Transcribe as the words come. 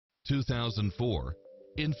2004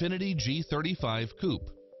 INFINITI G35 Coupe.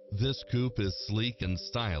 This coupe is sleek and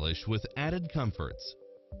stylish with added comforts.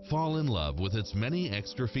 Fall in love with its many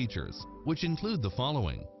extra features, which include the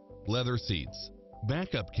following: leather seats,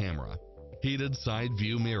 backup camera, heated side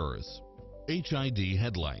view mirrors, HID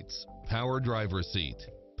headlights, power driver seat,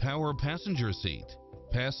 power passenger seat,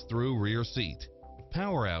 pass-through rear seat,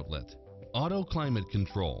 power outlet, auto climate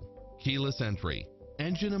control, keyless entry,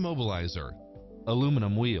 engine immobilizer,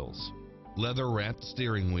 aluminum wheels, leather-wrapped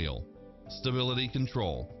steering wheel, stability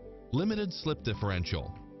control, limited slip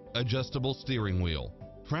differential, adjustable steering wheel,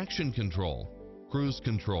 traction control, cruise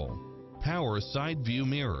control, power side view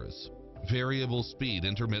mirrors, variable speed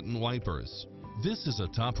intermittent wipers. This is a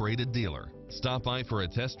top-rated dealer. Stop by for a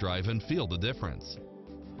test drive and feel the difference.